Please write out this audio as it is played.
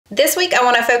This week I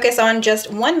want to focus on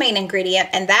just one main ingredient,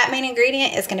 and that main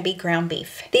ingredient is going to be ground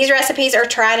beef. These recipes are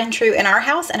tried and true in our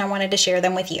house, and I wanted to share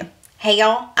them with you. Hey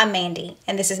y'all, I'm Mandy,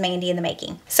 and this is Mandy in the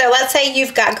Making. So let's say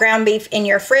you've got ground beef in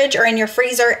your fridge or in your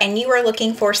freezer, and you are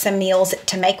looking for some meals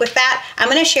to make with that. I'm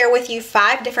going to share with you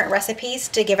 5 different recipes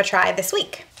to give a try this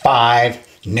week.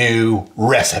 5 new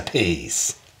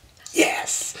recipes.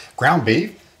 Yes, ground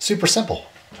beef, super simple.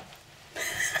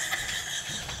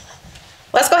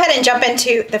 Let's go ahead and jump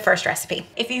into the first recipe.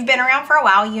 If you've been around for a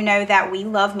while, you know that we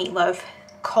love meatloaf.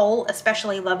 Cole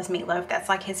especially loves meatloaf. That's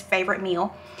like his favorite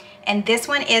meal. And this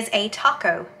one is a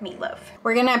taco meatloaf.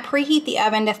 We're gonna preheat the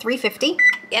oven to 350.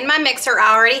 In my mixer,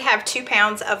 I already have 2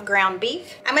 pounds of ground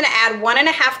beef. I'm gonna add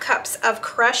 1.5 cups of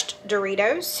crushed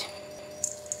Doritos,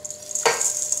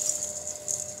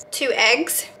 2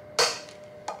 eggs.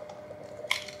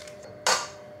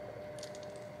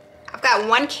 I've got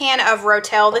 1 can of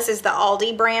Rotel. This is the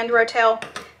Aldi brand Rotel.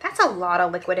 That's a lot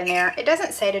of liquid in there. It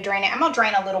doesn't say to drain it. I'm gonna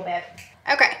drain a little bit.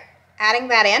 Okay, adding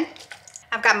that in.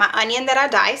 I've got my onion that I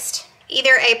diced,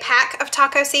 either a pack of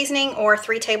taco seasoning or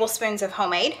 3 tablespoons of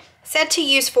homemade. Said to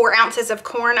use 4 ounces of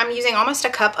corn. I'm using almost a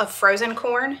cup of frozen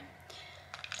corn.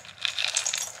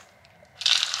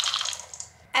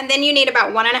 And then you need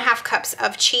about 1.5 cups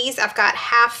of cheese. I've got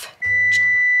half.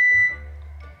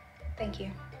 Thank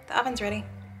you. The oven's ready.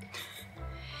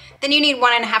 Then you need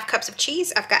 1.5 cups of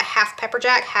cheese. I've got half pepper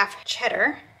jack, half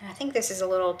cheddar. And I think this is a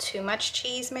little too much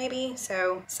cheese maybe,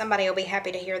 so somebody will be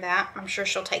happy to hear that. I'm sure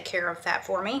she'll take care of that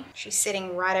for me. She's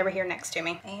sitting right over here next to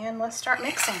me. And let's start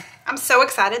mixing. I'm so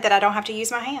excited that I don't have to use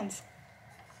my hands.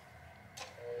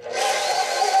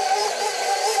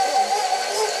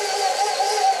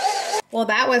 Well,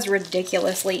 that was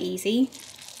ridiculously easy.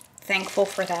 Thankful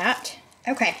for that.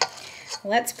 Okay,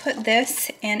 let's put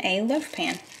this in a loaf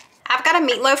pan. I've got a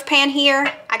meatloaf pan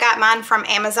here. I got mine from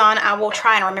Amazon. I will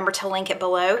try and remember to link it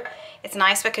below. It's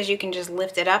nice because you can just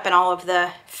lift it up and all of the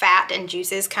fat and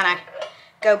juices kind of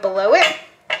go below it.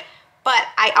 But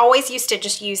I always used to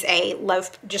just use a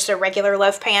loaf, just a regular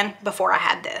loaf pan before I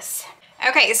had this.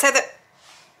 Okay, so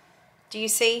do you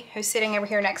see who's sitting over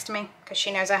here next to me? Because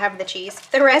she knows I have the cheese.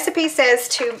 The recipe says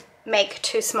to make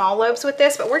 2 small loaves with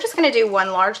this, but we're just gonna do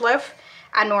 1 large loaf.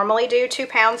 I normally do 2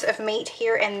 pounds of meat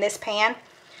here in this pan,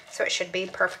 so it should be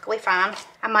perfectly fine.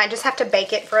 I might just have to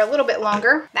bake it for a little bit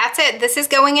longer. That's it. This is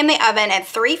going in the oven at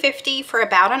 350 for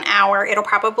about an hour. It'll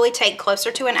probably take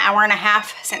closer to an hour and a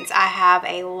half since I have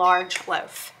a large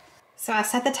loaf. So I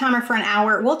set the timer for an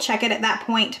hour. We'll check it at that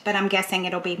point, but I'm guessing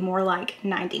it'll be more like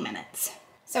 90 minutes.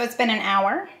 So it's been an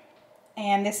hour,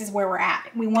 and this is where we're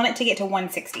at. We want it to get to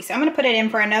 160. So I'm gonna put it in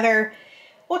for another,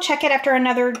 we'll check it after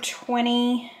another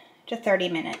 20 to 30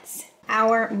 minutes.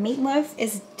 Our meatloaf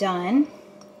is done.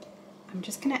 I'm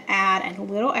just gonna add a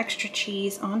little extra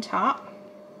cheese on top.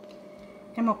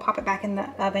 And we'll pop it back in the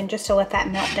oven just to let that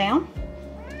melt down.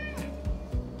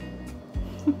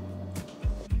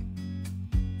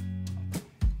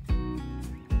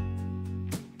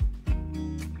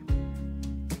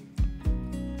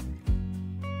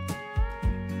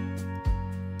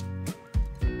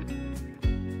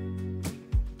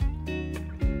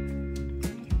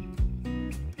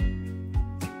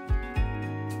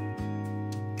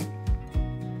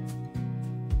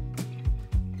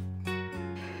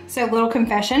 So little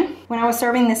confession, when I was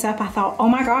serving this up, I thought, oh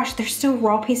my gosh, there's still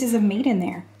raw pieces of meat in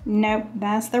there. Nope,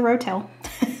 that's the Rotel.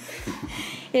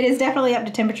 It is definitely up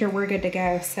to temperature. We're good to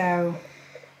go. So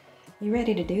you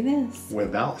ready to do this?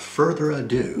 Without further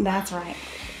ado. That's right.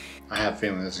 I have a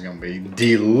feeling this is gonna be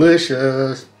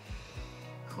delicious.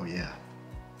 Oh yeah,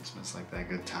 it smells like that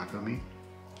good taco meat.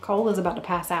 Cole is about to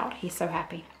pass out. He's so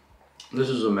happy. This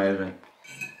is amazing.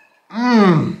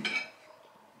 Mmm.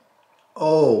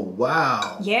 Oh,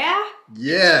 wow. Yeah?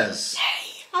 Yes.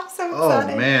 Yay, I'm so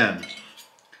excited. Oh, man.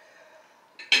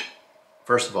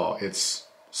 First of all, it's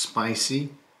spicy,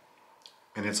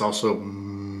 and it's also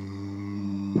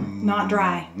not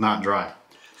dry. Not dry.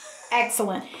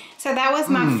 Excellent. So that was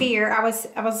my fear. I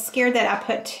was scared that I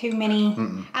put too many,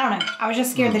 I don't know. I was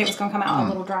just scared that it was going to come out a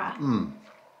little dry.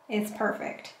 It's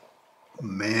perfect.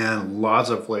 Man,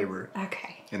 lots of flavor.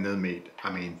 Okay. In the meat.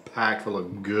 I mean, packed full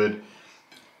of good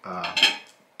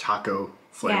taco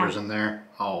flavors in there.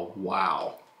 Oh,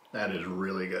 wow. That is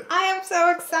really good. I am so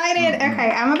excited.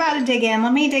 Okay, I'm about to dig in.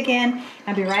 Let me dig in.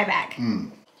 I'll be right back.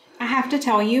 I have to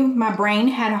tell you, my brain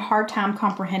had a hard time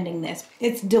comprehending this.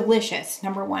 It's delicious,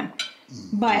 number 1.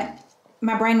 But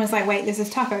my brain was like, wait, this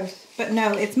is tacos. But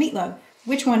no, it's meatloaf.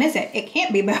 Which one is it? It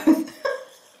can't be both.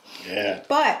 Yeah.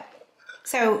 But,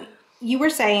 so you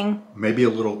were saying... maybe a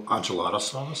little enchilada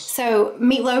sauce? So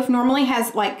meatloaf normally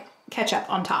has like ketchup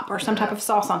on top or some type of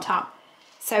sauce on top.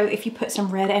 So if you put some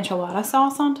red enchilada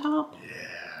sauce on top?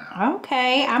 Yeah.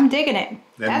 Okay, I'm digging it.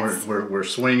 Then we're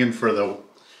swinging for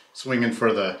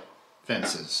the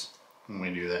fences when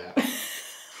we do that.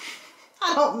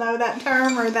 I don't know that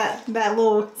term or that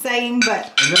little saying,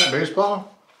 but Isn't that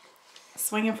baseball?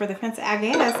 swinging for the fence, I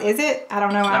guess. Is it? I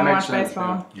don't know. I don't watch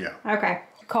baseball. Yeah. Okay.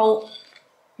 Cole,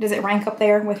 does it rank up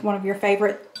there with one of your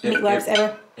favorite meatloafs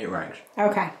ever? It ranks.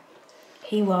 Okay.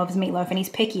 He loves meatloaf and he's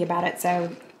picky about it,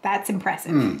 so that's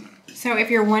impressive. So if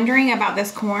you're wondering about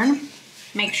this corn,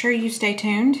 make sure you stay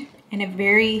tuned in a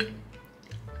very...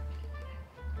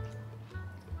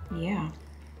 Yeah.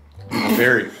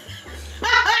 Very.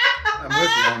 I'm with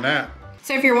you on that.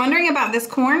 So if you're wondering about this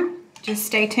corn, just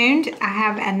stay tuned. I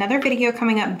have another video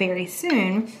coming up very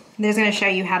soon that's going to show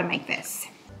you how to make this.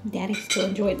 Daddy still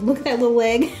enjoyed it. Look at that little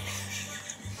leg.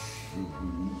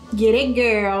 Get it,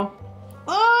 girl.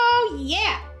 Oh,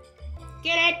 yeah.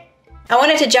 Get it. I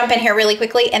wanted to jump in here really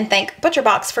quickly and thank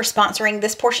ButcherBox for sponsoring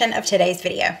this portion of today's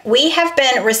video. We have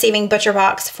been receiving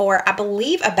ButcherBox for, I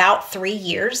believe, about 3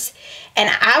 years. And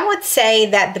I would say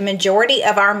that the majority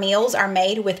of our meals are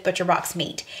made with ButcherBox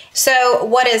meat. So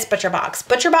what is ButcherBox?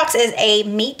 ButcherBox is a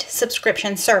meat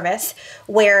subscription service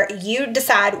where you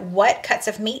decide what cuts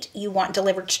of meat you want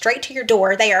delivered straight to your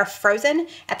door. They are frozen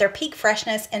at their peak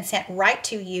freshness and sent right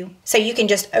to you. So you can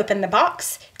just open the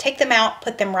box, take them out,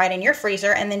 put them right in your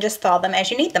freezer, and then just thaw them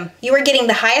as you need them. You are getting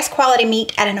the highest quality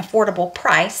meat at an affordable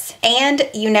price, and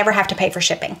you never have to pay for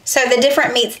shipping. So the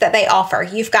different meats that they offer,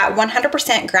 you've got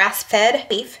 100% grass-fed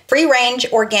beef,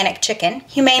 free-range organic chicken,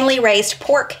 humanely raised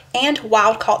pork, and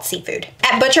wild-caught seafood.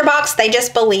 At ButcherBox, they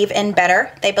just believe in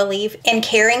better. They believe in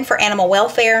caring for animal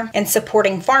welfare and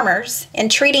supporting farmers and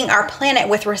treating our planet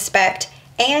with respect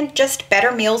and just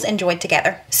better meals enjoyed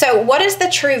together. So what is the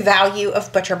true value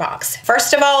of ButcherBox?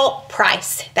 First of all,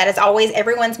 price. That is always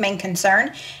everyone's main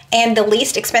concern. And the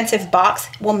least expensive box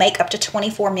will make up to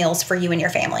 24 meals for you and your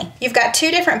family. You've got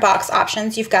two different box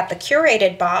options. You've got the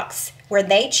curated box, where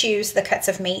they choose the cuts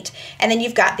of meat, and then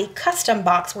you've got the custom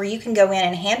box where you can go in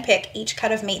and handpick each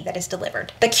cut of meat that is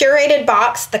delivered. The curated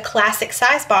box, the classic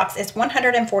size box, is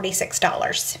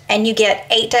 $146, and you get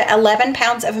 8 to 11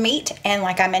 pounds of meat, and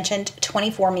like I mentioned,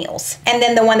 24 meals. And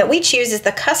then the one that we choose is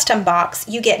the custom box.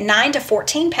 You get 9 to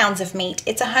 14 pounds of meat.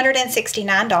 It's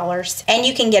 $169, and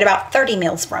you can get about 30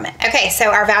 meals from it. Okay,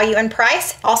 so our value in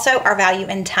price, also our value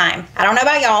in time. I don't know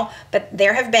about y'all, but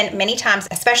there have been many times,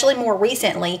 especially more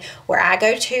recently, where I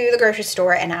go to the grocery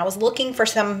store and I was looking for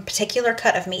some particular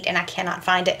cut of meat and I cannot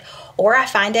find it, or I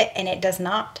find it and it does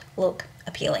not look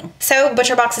appealing. So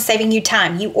ButcherBox is saving you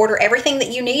time. You order everything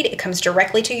that you need. It comes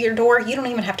directly to your door. You don't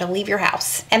even have to leave your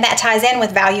house. And that ties in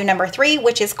with value number 3,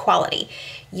 which is quality.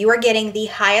 You are getting the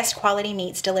highest quality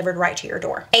meats delivered right to your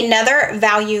door. Another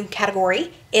value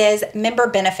category is member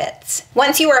benefits.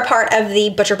 Once you are a part of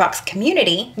the ButcherBox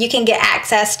community, you can get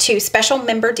access to special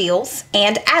member deals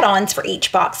and add-ons for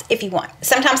each box if you want.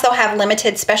 Sometimes they'll have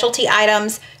limited specialty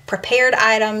items, prepared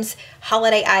items,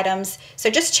 holiday items. So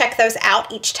just check those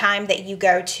out each time that you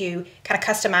go to kind of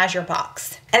customize your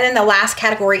box. And then the last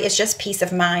category is just peace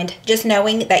of mind. Just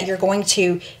knowing that you're going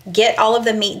to get all of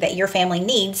the meat that your family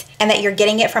needs and that you're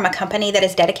getting it from a company that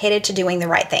is dedicated to doing the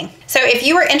right thing. So if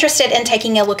you are interested in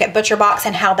taking a look at ButcherBox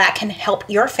and how that can help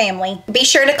your family, be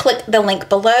sure to click the link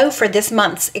below for this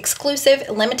month's exclusive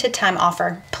limited time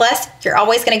offer. Plus, you're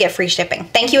always going to get free shipping.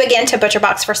 Thank you again to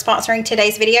ButcherBox for sponsoring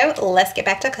today's video. Let's get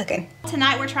back to cooking.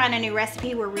 Tonight we're trying a new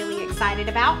recipe we're really excited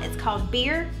about. It's called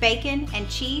beer, bacon, and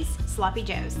cheese sloppy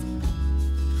joes.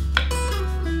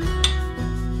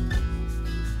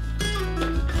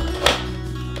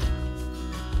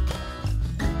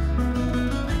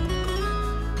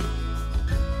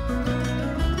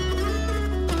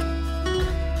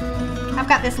 I've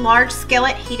got this large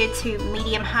skillet heated to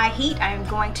medium-high heat. I am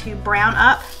going to brown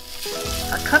up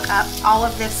or cook up all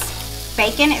of this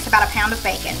bacon. It's about a pound of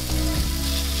bacon.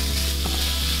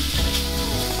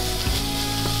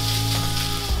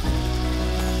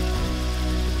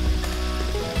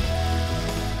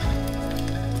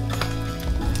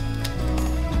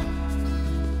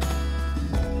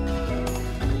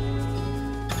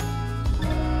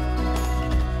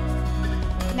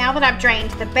 Now that I've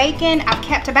drained the bacon, I've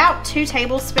kept about 2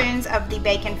 tablespoons of the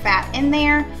bacon fat in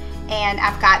there, and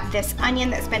I've got this onion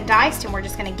that's been diced, and we're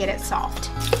just gonna get it soft.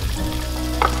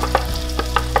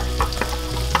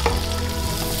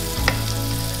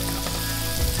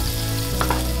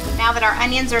 Now that our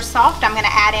onions are soft, I'm gonna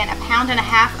add in 1.5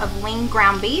 pounds of lean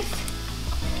ground beef.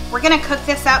 We're gonna cook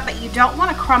this up, but you don't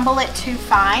wanna crumble it too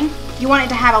fine. You want it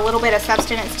to have a little bit of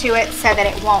substance to it so that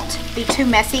it won't be too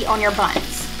messy on your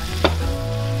buns.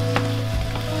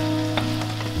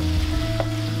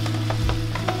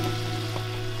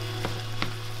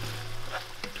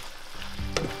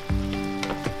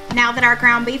 Now that our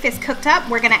ground beef is cooked up,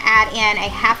 we're gonna add in a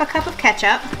 1/2 cup of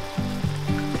ketchup,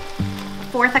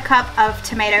 1/4 cup of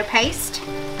tomato paste,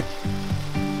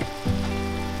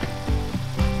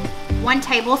 1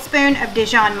 tablespoon of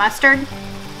Dijon mustard,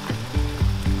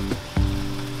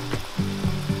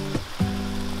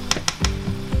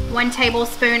 1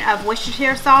 tablespoon of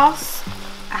Worcestershire sauce,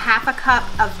 a 1/2 cup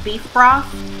of beef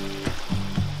broth,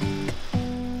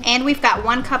 and we've got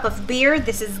 1 cup of beer.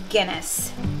 This is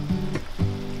Guinness.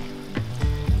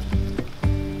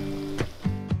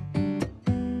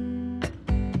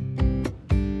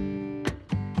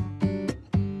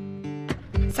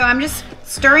 So I'm just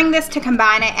stirring this to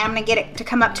combine it, and I'm gonna get it to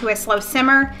come up to a slow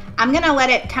simmer. I'm gonna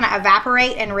let it kind of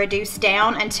evaporate and reduce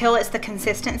down until it's the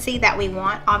consistency that we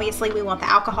want. Obviously, we want the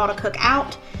alcohol to cook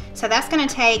out. So that's gonna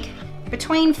take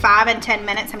between 5 and 10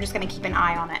 minutes. I'm just gonna keep an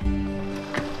eye on it.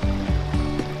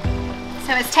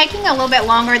 So it's taking a little bit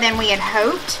longer than we had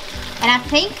hoped, and I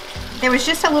think there was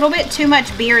just a little bit too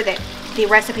much beer that the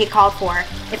recipe called for.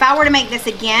 If I were to make this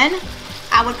again,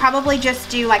 I would probably just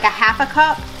do like a 1/2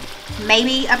 cup,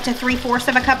 maybe up to 3/4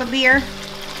 of a cup of beer,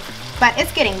 but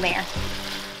it's getting there.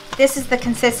 This is the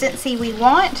consistency we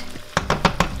want.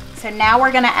 So now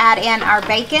we're gonna add in our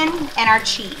bacon and our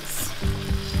cheese.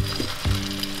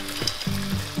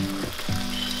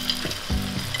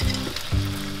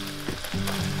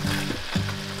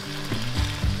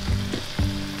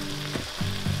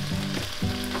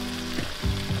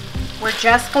 We're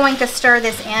just going to stir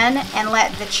this in and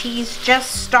let the cheese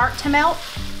just start to melt,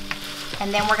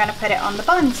 and then we're going to put it on the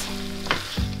buns.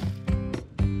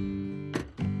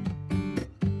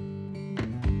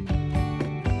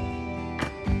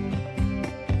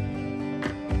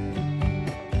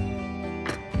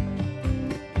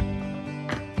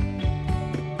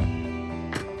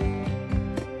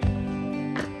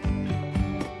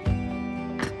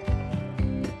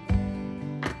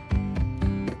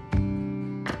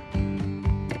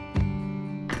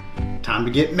 Time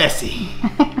to get messy.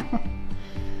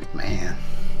 Man.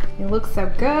 It looks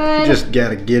so good. You just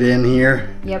gotta get in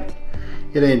here. Yep.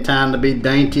 It ain't time to be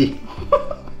dainty.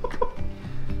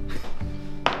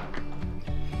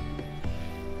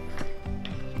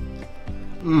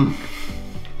 Mmm.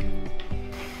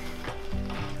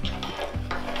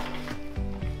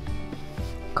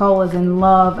 Cole is in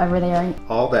love over there.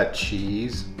 All that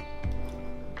cheese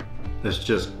that's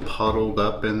just puddled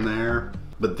up in there,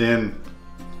 but then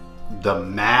the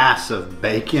mass of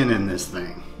bacon in this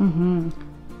thing. Mm-hmm.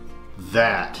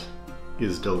 That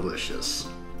is delicious.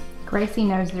 Gracie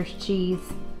knows there's cheese.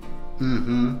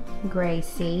 Mm-hmm.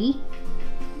 Gracie,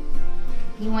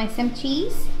 you want some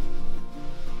cheese?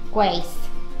 Grace.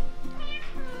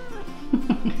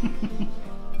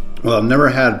 Well, I've never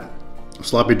had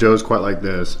sloppy joes quite like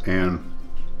this, and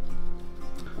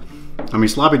I mean,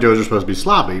 sloppy joes are supposed to be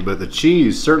sloppy, but the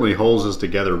cheese certainly holds us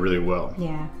together really well.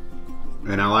 Yeah.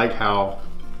 And I like how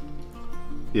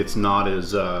it's not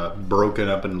as broken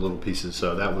up into little pieces.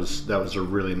 So that was a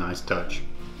really nice touch.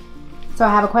 So I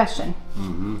have a question.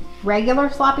 Mm-hmm. Regular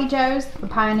sloppy joes, the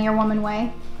Pioneer Woman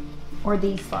way, or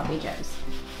these sloppy joes?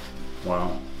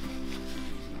 Wow.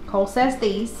 Cole says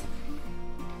these.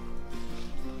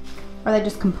 Are they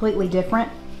just completely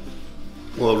different?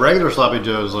 Well, regular sloppy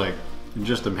joe is like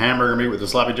just the hamburger meat with the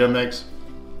sloppy joe mix.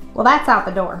 Well, that's out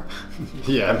the door.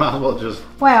 Yeah, I might as well just.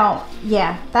 Well,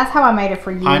 yeah, that's how I made it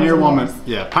for you. Pioneer Woman.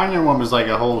 Yeah, Pioneer Woman is like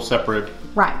a whole separate.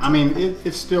 Right. I mean,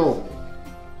 it's still.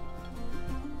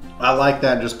 I like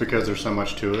that just because there's so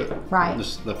much to it. Right.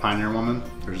 The Pioneer Woman.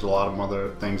 There's a lot of other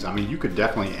things. I mean, you could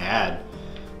definitely add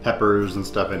peppers and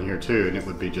stuff in here too, and it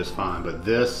would be just fine. But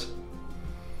this,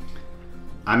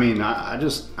 I mean, I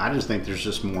just think there's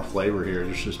just more flavor here.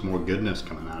 There's just more goodness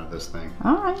coming out of this thing.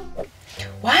 All right.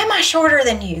 Why am I shorter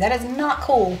than you? That is not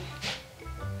cool.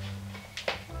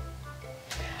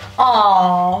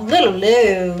 Aw, little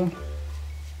Lou.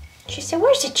 She said,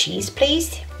 where's the cheese,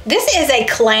 please? This is a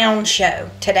clown show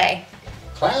today.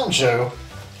 Clown show?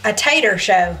 A tater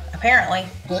show, apparently.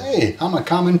 Hey, I'm a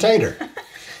commentator.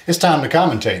 It's time to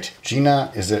commentate.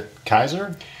 Gina, is it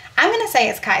Kaiser? I'm going to say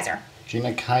it's Kaiser.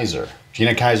 Gina Kaiser.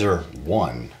 Gina Kaiser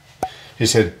won. He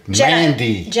said, Jenna.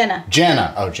 Mandy. Jenna.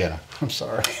 Jenna. Oh, Jenna. I'm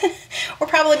sorry. We're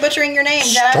probably butchering your name,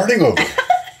 Jenna. Starting over.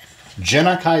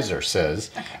 Jenna Kaiser says,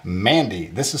 Mandy,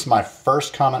 this is my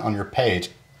first comment on your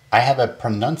page. I have a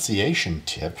pronunciation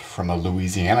tip from a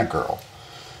Louisiana girl.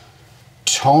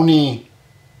 Tony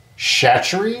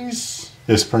Chacheries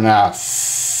is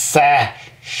pronounced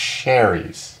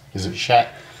Sacheries. Is it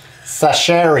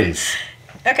Sacheries?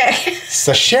 Okay.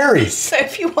 Sasheries. So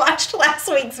if you watched last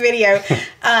week's video,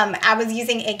 I was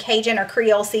using a Cajun or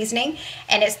Creole seasoning,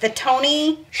 and it's the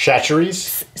Tony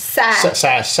Sasheries.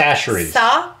 Sasheries.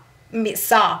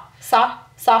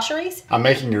 Sasheries. I'm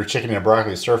making your chicken and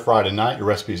broccoli stir fry tonight. Your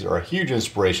recipes are a huge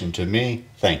inspiration to me.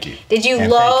 Thank you. Did you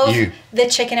love the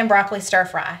chicken and broccoli stir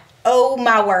fry? Oh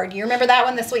my word. You remember that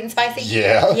one, the sweet and spicy?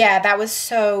 Yeah. Yeah, that was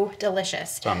so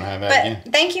delicious. So I'm going to have that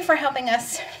again. Thank you for helping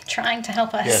us, trying to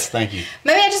help us. Yes, thank you.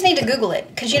 Maybe I just need to Google it,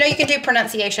 because you know you can do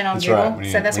pronunciation on Google.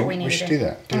 Right. So that's what we need to do. We should do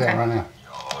that. Do that right now.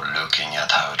 You're looking at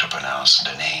how to pronounce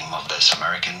the name of this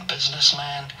American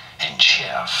businessman and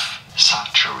chef,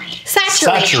 Sacheri.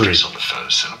 Sacheri. So the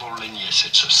first syllable, and yes,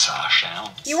 it's a sa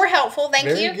sound. You were helpful, thank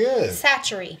you. Very good.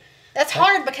 Sacheri. That's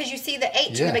hard because you see the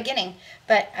H in the beginning.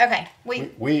 But okay, we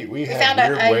have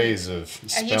found weird ways of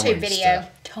spelling a YouTube video. stuff.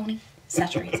 Tony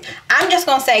Sacheri. I'm just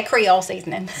gonna say Creole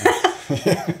seasoning.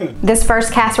 This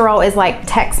first casserole is like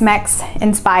Tex-Mex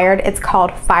inspired. It's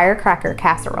called firecracker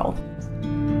casserole.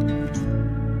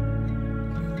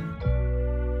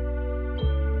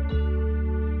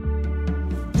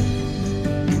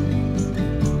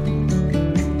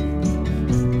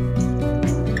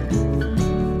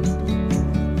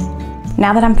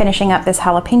 Now that I'm finishing up this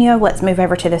jalapeno, let's move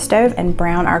over to the stove and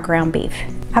brown our ground beef.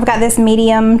 I've got this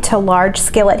medium to large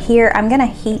skillet here. I'm gonna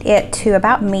heat it to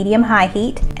about medium-high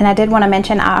heat. And I did wanna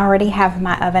mention I already have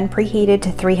my oven preheated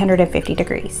to 350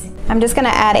 degrees. I'm just gonna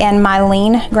add in my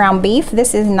lean ground beef.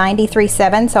 This is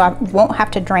 93.7, so I won't have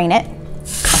to drain it.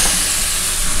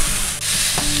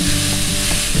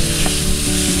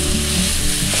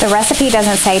 The recipe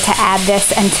doesn't say to add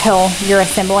this until you're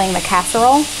assembling the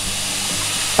casserole.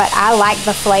 But I like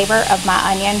the flavor of my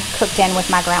onion cooked in with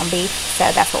my ground beef, so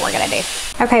that's what we're gonna do.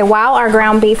 Okay, while our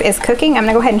ground beef is cooking, I'm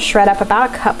gonna go ahead and shred up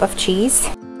about a cup of cheese.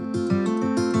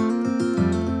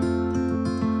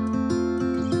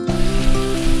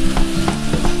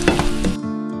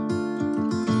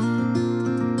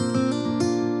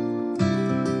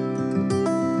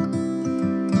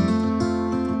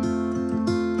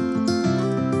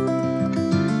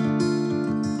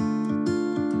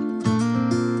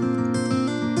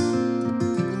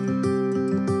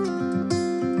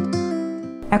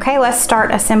 Okay, let's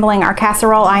start assembling our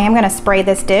casserole. I am gonna spray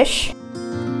this dish.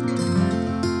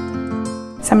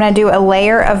 So I'm gonna do a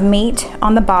layer of meat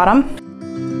on the bottom.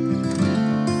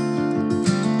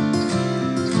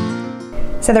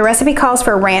 So the recipe calls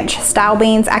for ranch style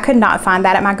beans. I could not find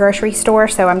that at my grocery store,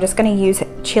 so I'm just gonna use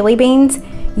chili beans.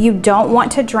 You don't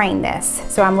want to drain this,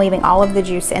 so I'm leaving all of the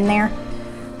juice in there.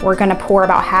 We're gonna pour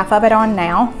about half of it on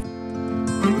now.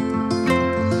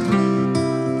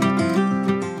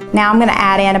 Now I'm gonna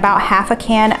add in about half a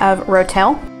can of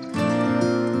Rotel,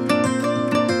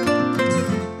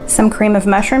 some cream of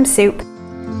mushroom soup,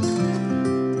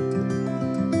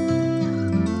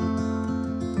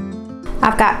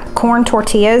 I've got corn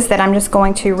tortillas that I'm just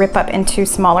going to rip up into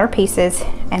smaller pieces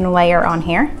and layer on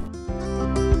here.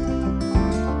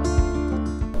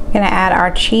 I'm gonna add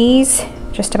our cheese,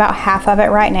 just about half of it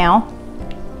right now.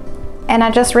 And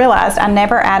I just realized I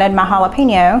never added my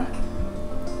jalapeno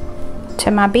to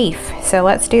my beef. So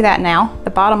let's do that now. The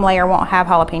bottom layer won't have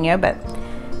jalapeno, but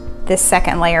this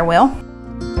second layer will.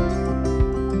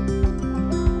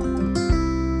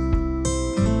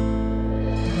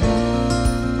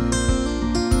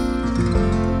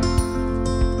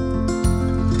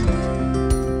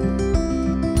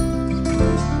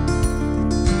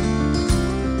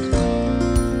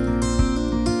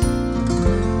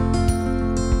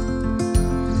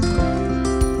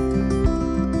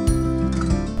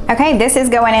 Okay, this is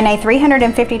going in a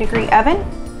 350 degree oven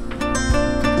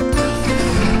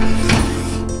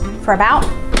for about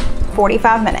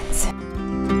 45 minutes.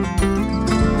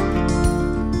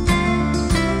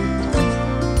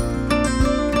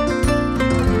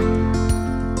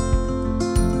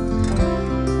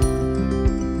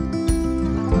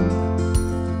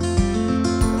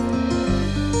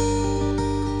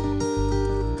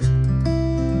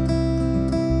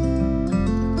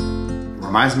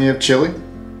 Reminds me of chili.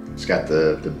 It's got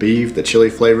the beef, the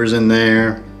chili flavors in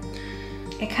there.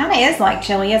 It kind of is like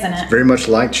chili, isn't it? Very much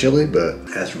like chili, but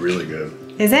that's really good.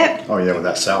 Is it? Oh yeah, with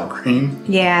that sour cream.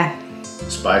 Yeah.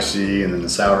 Spicy, and then the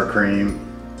sour cream.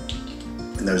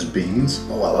 And those beans.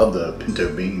 Oh, I love the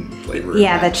pinto bean flavor.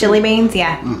 Yeah, the chili beans,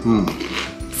 yeah.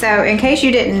 So in case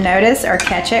you didn't notice or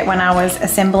catch it when I was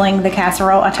assembling the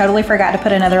casserole, I totally forgot to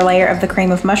put another layer of the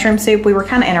cream of mushroom soup. We were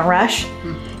kind of in a rush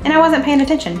and I wasn't paying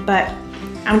attention, but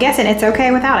I'm guessing it's okay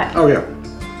without it. Oh yeah,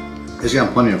 it's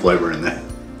got plenty of flavor in that.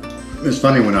 It's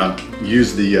funny when I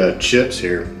use the chips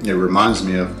here, it reminds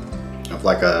me of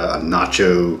like a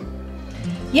nacho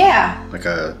Yeah. Like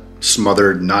a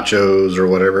smothered nachos or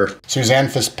whatever. Suzanne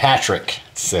Fitzpatrick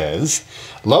says,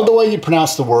 love the way you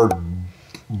pronounce the word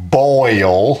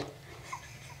boil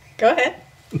Go ahead.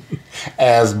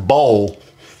 as bowl.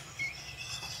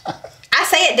 I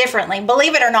say it differently,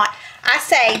 believe it or not. I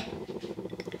say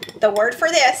the word for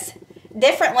this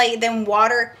differently than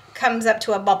water comes up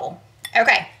to a bubble.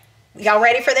 Okay, y'all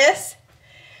ready for this?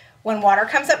 When water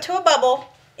comes up to a bubble,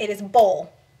 it is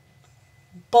bowl.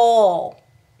 Bowl.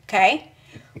 Okay?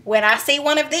 When I see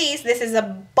one of these, this is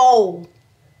a bowl.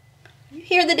 You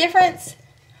hear the difference?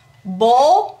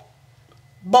 Bowl,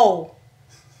 bowl.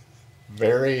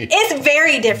 It's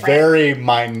very different. Very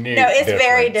minute. No, it's difference.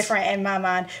 very different in my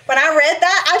mind. When I read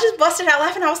that, I just busted out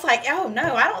laughing. I was like, oh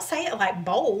no, I don't say it like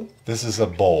bowl. This is a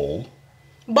bowl.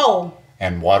 Bowl.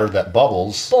 And water that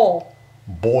bubbles. Bowl.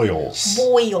 Boils.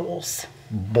 Boils.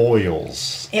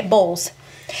 Boils. It bowls.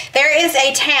 There is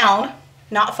a town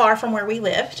not far from where we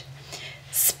lived,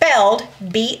 spelled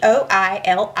B-O-I-L-I-N-G.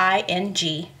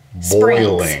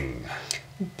 Boiling.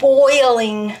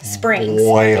 Boiling Springs.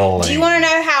 Boiling. Do you want to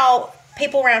know how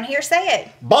people around here say it?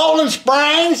 Bowling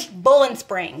Springs. Bowling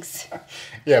Springs.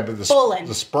 Yeah, but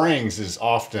the Springs is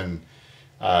often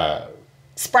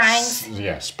Springs.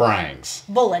 Yeah, Springs.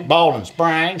 Bowling. Bowling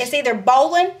Springs. It's either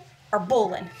bowling or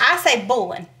bowling. I say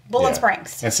bowling. Bowling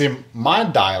Springs. And see, my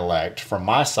dialect from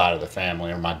my side of the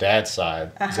family, or my dad's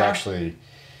side, is actually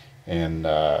in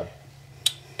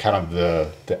kind of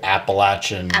the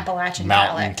Appalachian mountain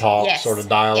dialect. talk sort of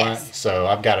dialect. Yes. So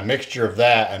I've got a mixture of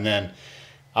that, and then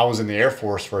I was in the Air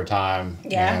Force for a time,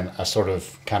 and I sort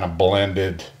of kind of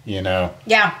blended, you know.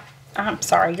 Yeah. I'm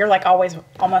sorry. You're like always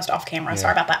almost off camera. Yeah.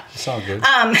 Sorry about that. It's all good.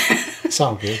 It's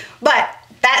all good. But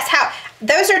that's how,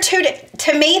 those are two,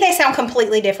 to me, they sound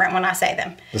completely different when I say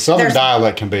them. The Southern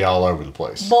dialect can be all over the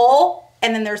place. Bowl,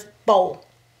 and then there's bowl.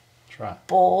 That's right.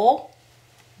 Bowl,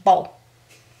 bowl.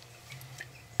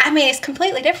 I mean, it's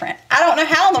completely different. I don't know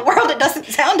how in the world it doesn't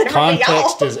sound different to y'all.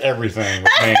 Context is everything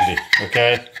with Mandy,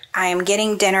 okay? I am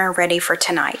getting dinner ready for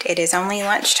tonight. It is only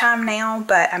lunchtime now,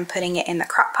 but I'm putting it in the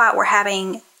crock pot. We're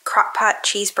having crock pot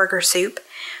cheeseburger soup.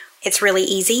 It's really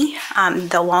easy.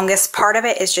 The longest part of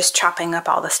it is just chopping up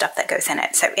all the stuff that goes in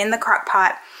it. So in the crock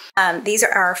pot, these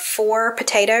are our 4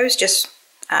 potatoes, just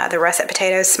the russet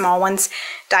potatoes, small ones,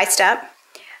 diced up.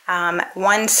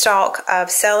 1 stalk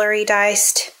of celery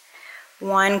diced,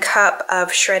 1 cup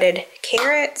of shredded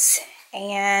carrots,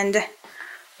 and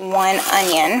 1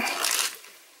 onion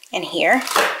in here,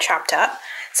 chopped up.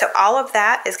 So all of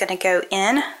that is going to go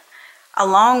in,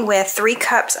 along with 3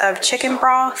 cups of chicken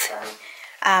broth,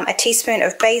 a teaspoon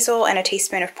of basil, and a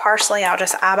teaspoon of parsley. I'll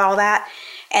just eyeball that.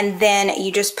 And then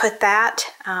you just put that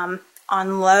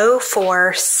on low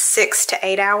for 6 to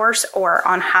 8 hours, or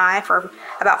on high for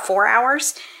about 4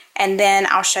 hours. And then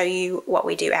I'll show you what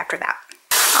we do after that.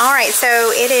 All right,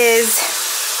 so it's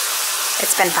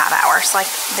been 5 hours. Like,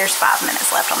 there's 5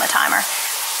 minutes left on the timer.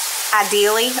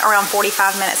 Ideally, around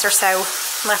 45 minutes or so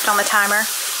left on the timer,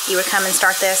 you would come and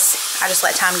start this. I just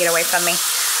let time get away from me.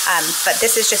 But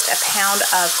this is just a pound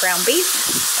of ground beef,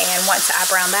 and once I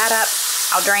brown that up,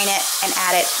 I'll drain it and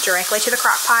add it directly to the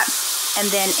crock pot.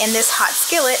 And then in this hot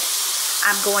skillet,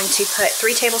 I'm going to put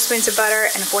 3 tablespoons of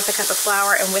butter and 1/4 cup of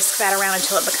flour and whisk that around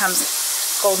until it becomes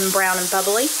golden brown and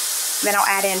bubbly. Then I'll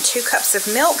add in 2 cups of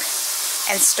milk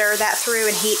and stir that through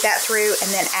and heat that through, and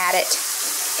then add it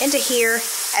into here,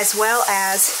 as well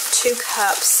as 2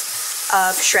 cups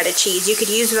of shredded cheese. You could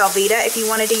use Velveeta if you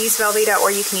wanted to use Velveeta,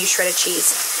 or you can use shredded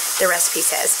cheese, the recipe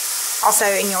says. Also,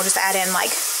 and you'll just add in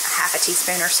like 1/2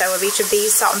 teaspoon or so of each of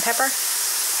these, salt and pepper,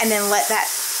 and then let that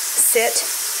sit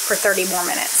for 30 more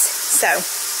minutes. So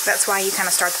that's why you kind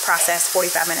of start the process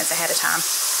 45 minutes ahead of time.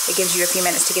 It gives you a few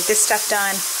minutes to get this stuff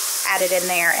done, add it in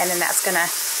there, and then that's gonna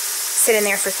sit in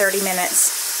there for 30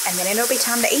 minutes, and then it'll be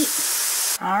time to eat.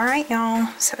 All right, y'all,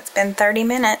 so it's been 30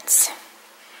 minutes,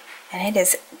 and it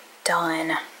is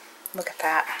done. Look at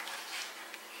that.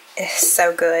 It's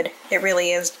so good. It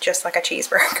really is just like a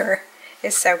cheeseburger.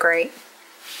 It's so great.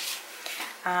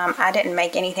 I didn't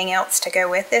make anything else to go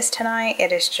with this tonight.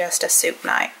 It is just a soup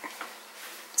night.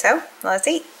 So, let's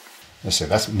eat. Let's see,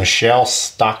 that's Michelle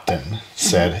Stockton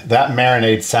said, that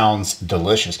marinade sounds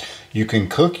delicious. You can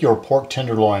cook your pork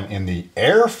tenderloin in the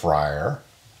air fryer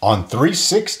on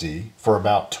 360 for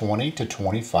about 20 to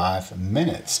 25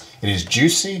 minutes. It is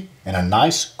juicy and a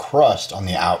nice crust on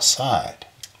the outside.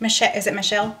 Michelle, is it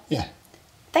Michelle? Yeah.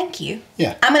 Thank you.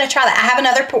 Yeah. I'm going to try that. I have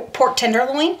another pork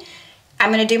tenderloin. I'm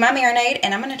gonna do my marinade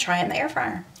and I'm gonna try it in the air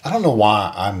fryer. I don't know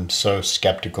why I'm so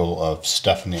skeptical of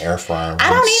stuff in the air fryer. I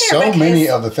don't either. So many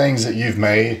of the things that you've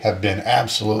made have been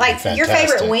absolutely fantastic. Your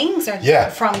favorite wings are from the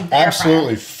air fryer.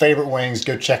 Absolutely. Favorite wings.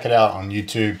 Go check it out on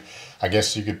YouTube. I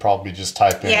guess you could probably just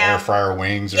type in air fryer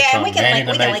wings or something. We can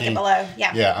link it below.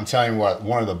 Yeah. Yeah, I'm telling you what,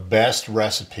 one of the best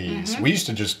recipes. We used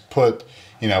to just put,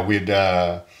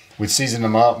 we'd season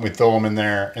them up and we'd throw them in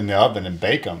there in the oven and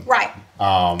bake them. Right.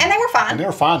 And they were fine. And they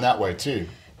were fine that way too.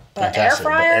 But fantastic.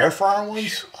 air fryer? The air fryer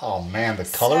ones, oh man, the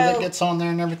color that gets on there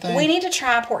and everything. We need to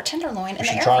try pork tenderloin in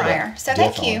the air fryer. So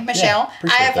thank you, Michelle.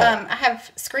 Yeah,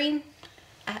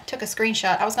 I took a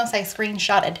screenshot. I was going to say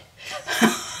screenshotted.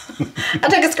 I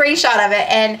took a screenshot of it,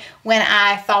 and when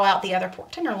I thaw out the other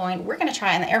pork tenderloin, we're going to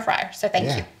try it in the air fryer. So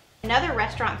thank you. Another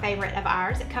restaurant favorite of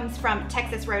ours, it comes from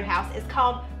Texas Roadhouse, is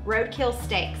called Roadkill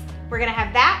Steaks. We're going to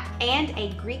have that and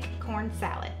a Greek corn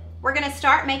salad. We're going to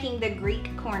start making the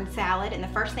Greek corn salad, and the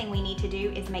first thing we need to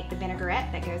do is make the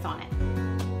vinaigrette that goes on it.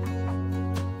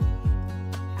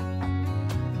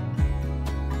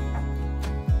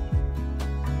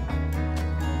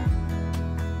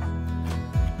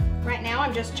 Right now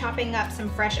I'm just chopping up some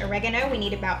fresh oregano. We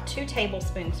need about 2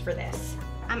 tablespoons for this.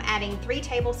 I'm adding 3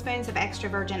 tablespoons of extra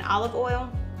virgin olive oil,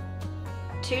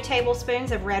 2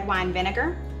 tablespoons of red wine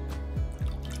vinegar,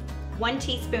 1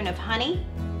 teaspoon of honey,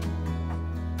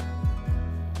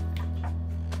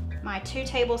 my 2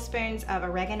 tablespoons of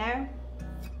oregano,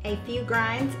 a few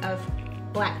grinds of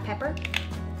black pepper,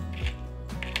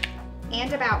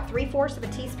 and about 3/4 of a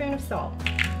teaspoon of salt.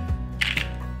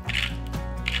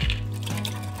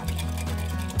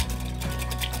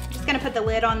 Going to put the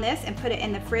lid on this and put it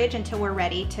in the fridge until we're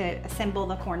ready to assemble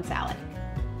the corn salad.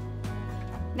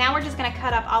 Now we're just going to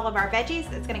cut up all of our veggies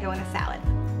that's going to go in the salad.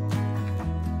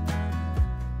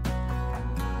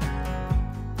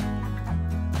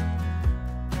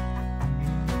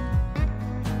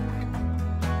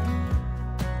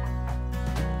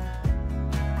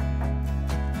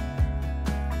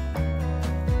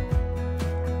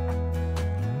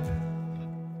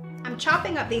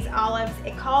 Chopping up these olives,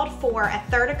 it called for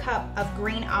 1/3 cup of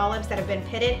green olives that have been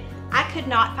pitted. I could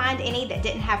not find any that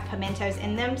didn't have pimentos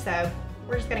in them, so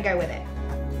we're just gonna go with it.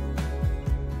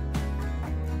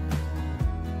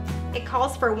 It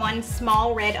calls for 1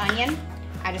 small red onion.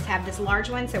 I just have this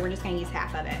large one, so we're just gonna use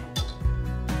half of it.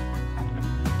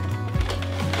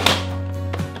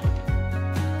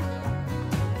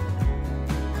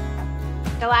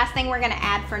 The last thing we're gonna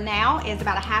add for now is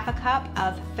about 1/2 cup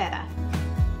of feta.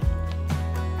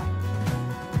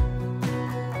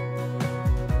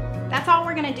 That's all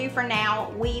we're gonna do for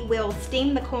now. We will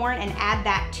steam the corn and add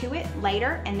that to it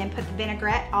later, and then put the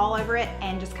vinaigrette all over it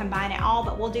and just combine it all,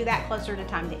 but we'll do that closer to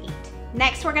time to eat.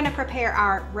 Next, we're gonna prepare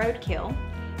our roadkill.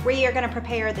 We are gonna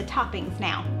prepare the toppings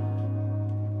now.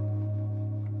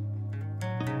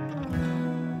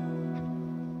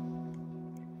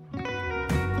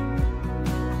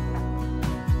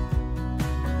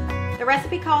 The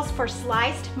recipe calls for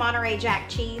sliced Monterey Jack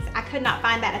cheese. I could not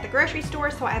find that at the grocery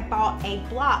store, so I bought a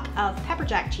block of pepper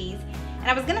jack cheese, and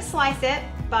I was gonna slice it,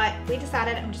 but we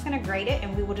decided I'm just gonna grate it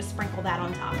and we will just sprinkle that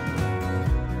on top.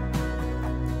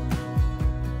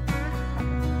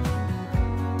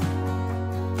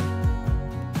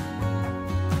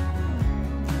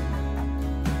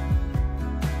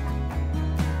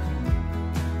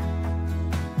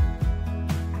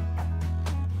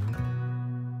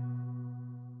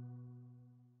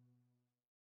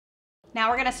 Now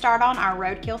we're gonna start on our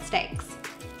roadkill steaks.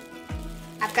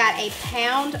 I've got a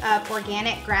pound of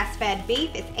organic grass-fed beef.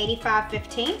 It's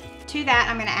 85/15. To that,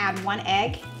 I'm gonna add 1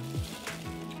 egg,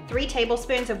 3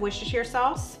 tablespoons of Worcestershire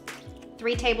sauce,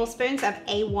 3 tablespoons of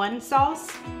A1 sauce,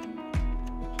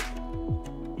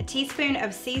 a teaspoon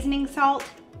of seasoning salt,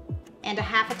 and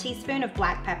 1/2 teaspoon of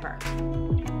black pepper.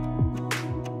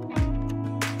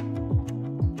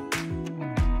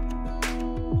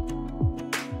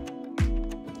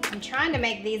 Trying to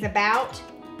make these about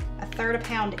 1/3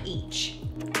 pound each.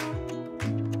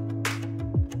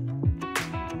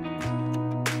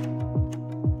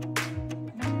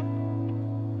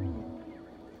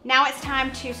 Now it's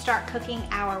time to start cooking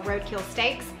our roadkill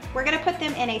steaks. We're gonna put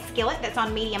them in a skillet that's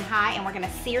on medium high, and we're gonna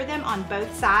sear them on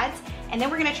both sides, and then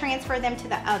we're gonna transfer them to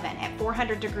the oven at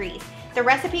 400 degrees. The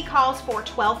recipe calls for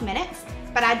 12 minutes,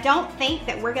 but I don't think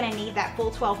that we're gonna need that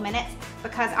full 12 minutes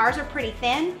because ours are pretty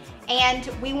thin and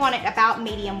we want it about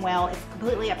medium well. It's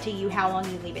completely up to you how long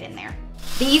you leave it in there.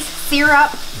 These sear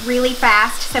up really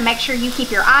fast, so make sure you keep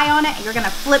your eye on it. You're gonna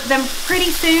flip them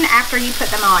pretty soon after you put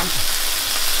them on.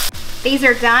 These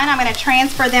are done. I'm gonna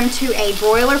transfer them to a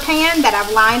broiler pan that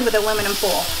I've lined with aluminum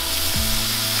foil.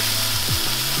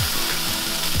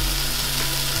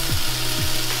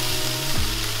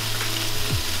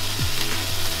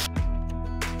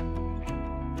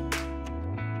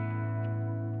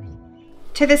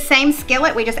 To the same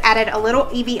skillet, we just added a little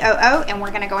EVOO, and we're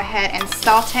gonna go ahead and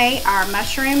saute our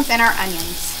mushrooms and our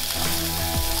onions.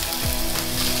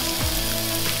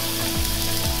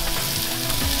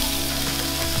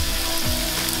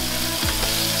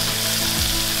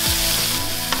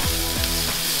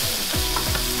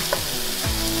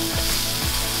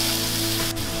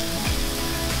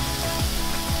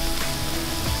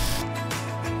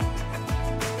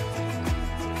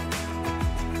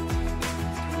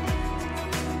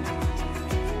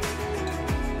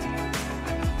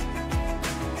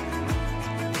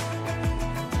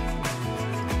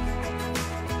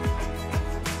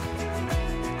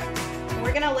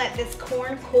 We're gonna let this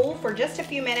corn cool for just a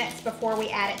few minutes before we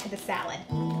add it to the salad.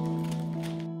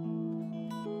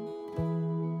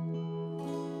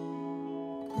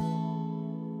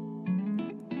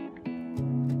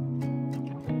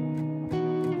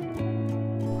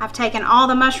 I've taken all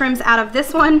the mushrooms out of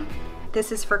this one.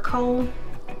 This is for Cole.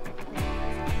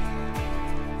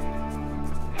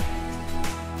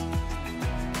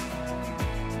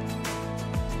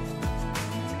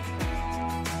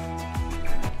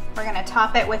 We're gonna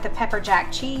top it with the pepper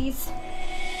jack cheese.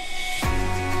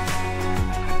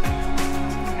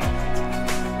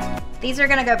 These are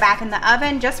gonna go back in the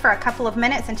oven just for a couple of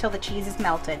minutes until the cheese is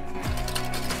melted.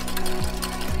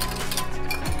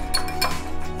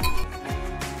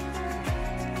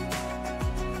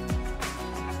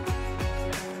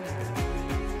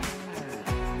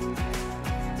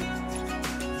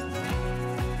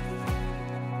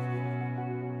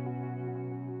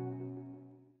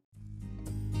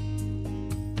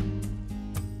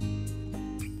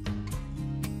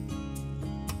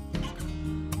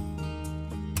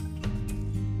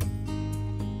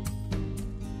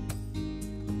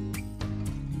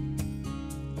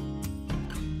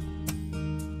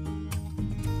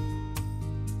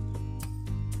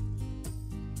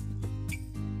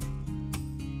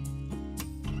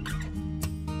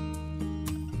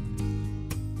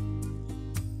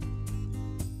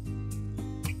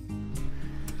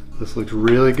 This looks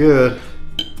really good.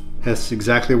 That's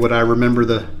exactly what I remember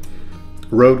the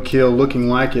roadkill looking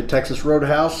like at Texas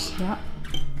Roadhouse. Yep.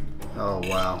 Oh,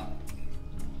 wow.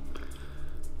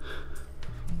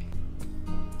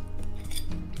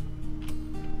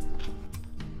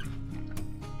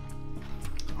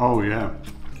 Oh, yeah.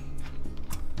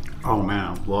 Oh,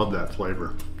 man, I love that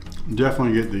flavor.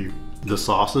 Definitely get the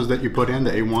sauces that you put in,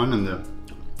 the A1 and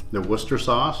the Worcester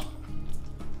sauce.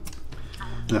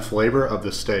 And the flavor of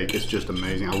the steak is just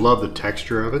amazing. I love the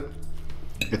texture of it.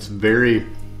 It's very,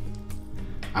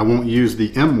 I won't use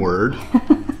the M word.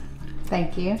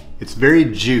 Thank you. It's very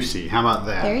juicy. How about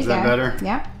that? There you Is go. that better?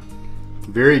 Yeah.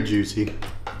 Very juicy.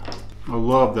 I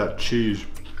love that cheese.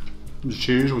 The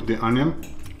cheese with the onion.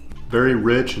 Very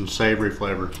rich and savory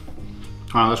flavor.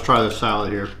 All right, let's try this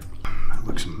salad here. That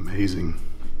looks amazing.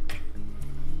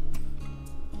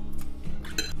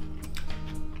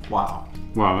 Wow.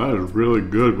 Wow, that is really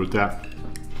good with that.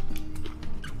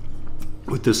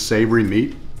 With this savory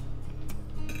meat.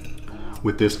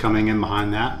 With this coming in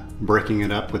behind that, breaking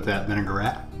it up with that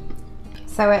vinaigrette.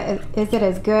 So is it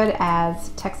as good as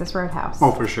Texas Roadhouse?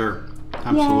 Oh, for sure.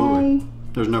 Absolutely. Yay.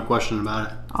 There's no question about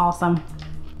it. Awesome.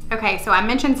 Okay, so I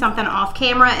mentioned something off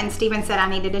camera and Steven said I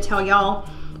needed to tell y'all,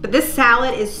 but this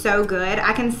salad is so good.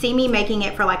 I can see me making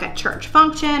it for like a church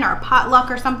function or a potluck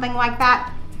or something like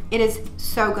that. It is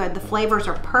so good. The flavors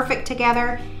are perfect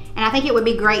together, and I think it would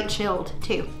be great chilled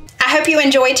too. I hope you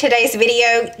enjoyed today's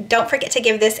video. Don't forget to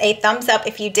give this a thumbs up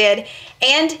if you did.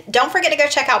 And don't forget to go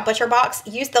check out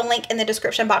ButcherBox. Use the link in the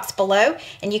description box below,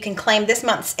 and you can claim this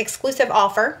month's exclusive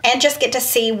offer and just get to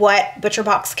see what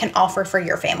ButcherBox can offer for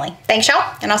your family. Thanks, y'all,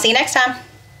 and I'll see you next time.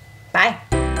 Bye.